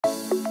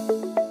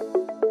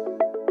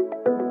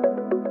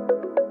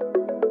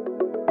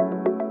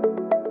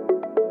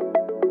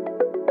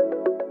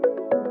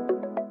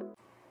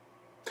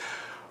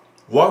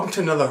Welcome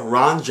to another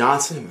Ron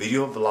Johnson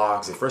video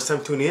vlogs. And first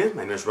time tuning in,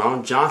 my name is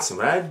Ron Johnson.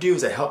 What I do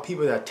is I help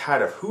people that are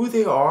tired of who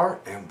they are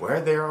and where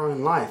they are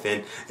in life.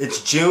 And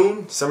it's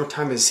June,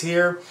 summertime is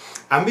here.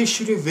 I'm going to be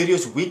shooting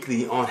videos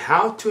weekly on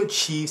how to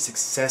achieve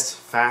success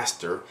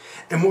faster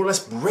and more or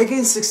less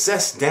breaking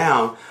success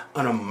down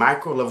on a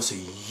micro level so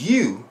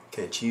you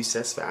can achieve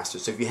success faster.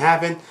 So if you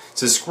haven't,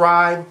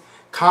 subscribe,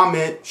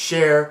 comment,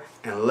 share,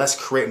 and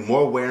let's create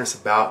more awareness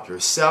about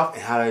yourself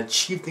and how to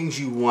achieve things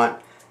you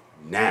want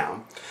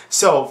now.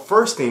 So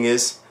first thing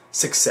is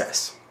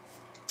success.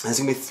 There's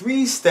going to be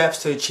 3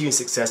 steps to achieving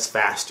success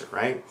faster,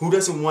 right? Who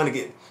doesn't want to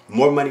get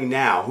more money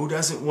now? Who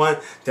doesn't want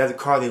to have the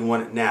car they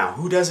want now?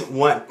 Who doesn't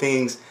want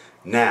things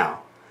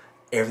now?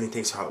 Everything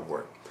takes hard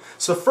work.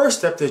 So the first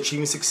step to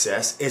achieving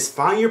success is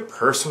find your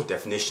personal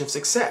definition of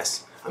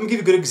success. I'm going to give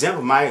you a good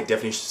example of my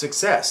definition of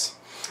success.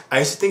 I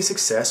used to think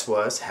success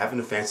was having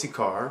a fancy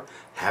car,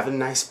 having a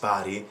nice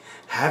body,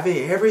 having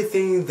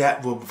everything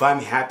that will provide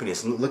me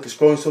happiness.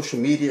 Scrolling social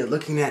media,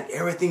 looking at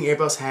everything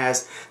everybody else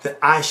has that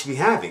I should be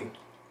having.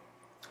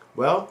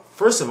 Well,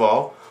 first of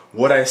all,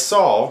 what I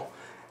saw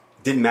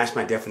didn't match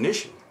my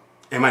definition.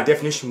 And my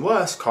definition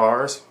was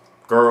cars,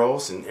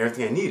 girls, and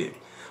everything I needed.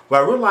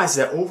 Well, I realized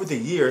that over the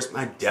years,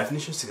 my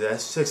definition of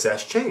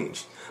success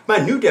changed. My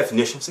new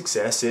definition of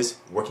success is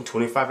working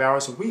 25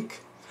 hours a week,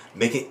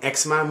 making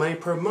X amount of money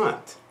per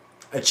month,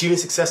 achieving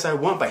success I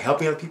want by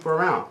helping other people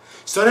around.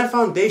 So that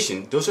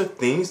foundation, those are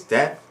things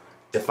that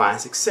define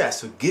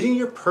success. So getting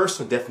your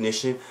personal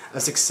definition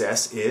of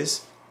success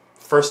is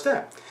first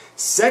step.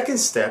 Second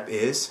step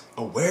is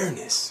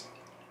awareness.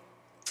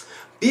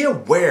 Be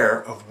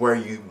aware of where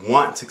you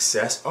want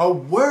success,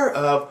 aware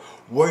of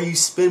where you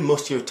spend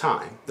most of your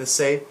time. Let's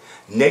say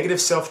negative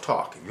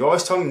self-talk. If you're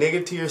always talking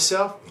negative to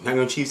yourself, you're not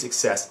going to achieve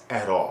success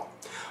at all.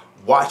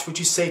 Watch what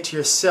you say to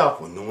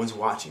yourself when no one's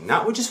watching.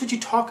 Not just what you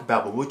talk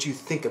about, but what you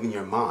think of in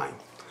your mind.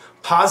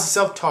 Positive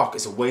self-talk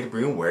is a way to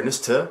bring awareness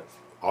to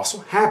also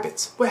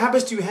habits. What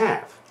habits do you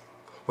have?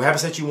 What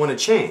habits that you want to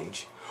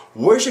change?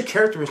 Where's your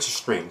characteristic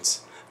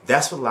strengths?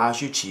 That's what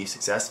allows you to achieve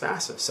success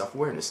faster,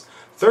 self-awareness.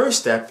 Third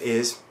step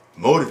is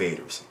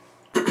motivators.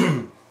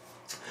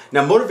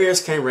 Now,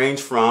 motivators can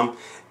range from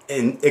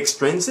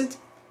extrinsic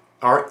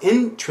or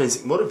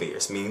intrinsic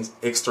motivators, means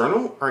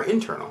external or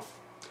internal.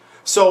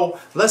 So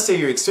let's say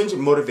your extrinsic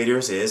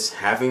motivators is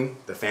having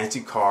the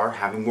fancy car,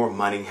 having more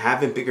money,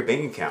 having a bigger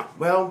bank account.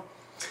 Well,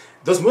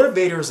 those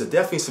motivators are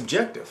definitely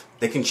subjective.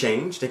 They can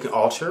change, they can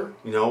alter.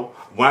 You know,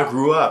 when I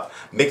grew up,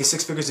 making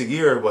 6 figures a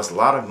year was a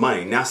lot of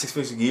money. Now 6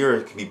 figures a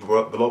year can be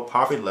below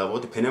poverty level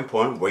depending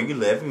upon where you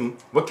live and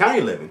what county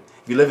you live in.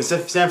 If you live in San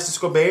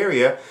Francisco Bay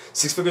Area,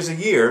 6 figures a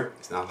year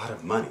is not a lot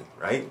of money,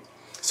 right?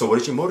 So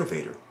what is your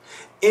motivator?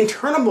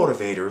 Internal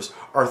motivators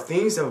are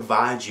things that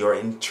provide your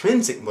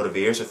intrinsic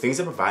motivators, or things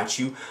that provide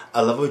you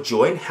a level of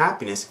joy and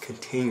happiness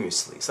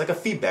continuously. It's like a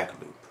feedback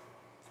loop.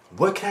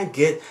 What can I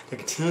get that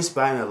continues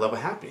by my level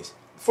of happiness?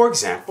 For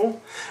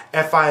example,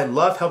 if I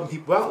love helping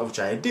people out, which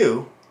I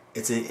do,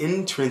 it's an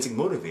intrinsic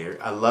motivator.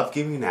 I love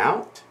giving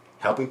out,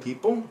 helping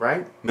people,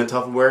 right?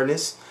 Mental health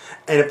awareness.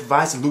 And it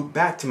provides a loop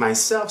back to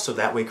myself, so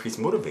that way it creates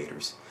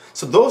motivators.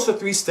 So those are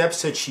 3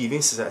 steps to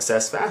achieving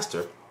success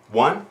faster.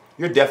 1,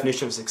 your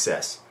definition of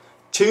success.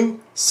 2,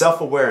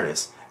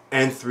 self-awareness.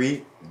 And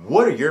 3,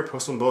 what are your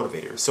personal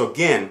motivators? So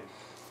again,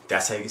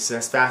 that's how you get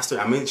success faster.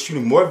 I'm going to be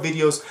shooting more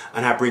videos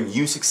on how to bring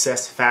you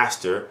success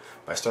faster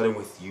by starting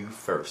with you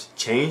first.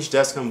 Change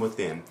does come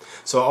within.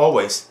 So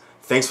always,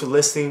 thanks for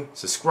listening.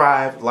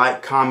 Subscribe,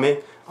 like,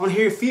 comment. I want to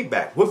hear your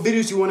feedback. What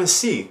videos do you want to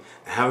see?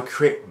 And how to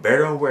create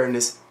better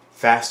awareness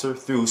faster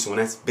through someone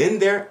that's been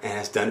there and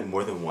has done it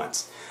more than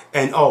once.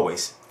 And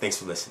always, thanks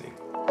for listening.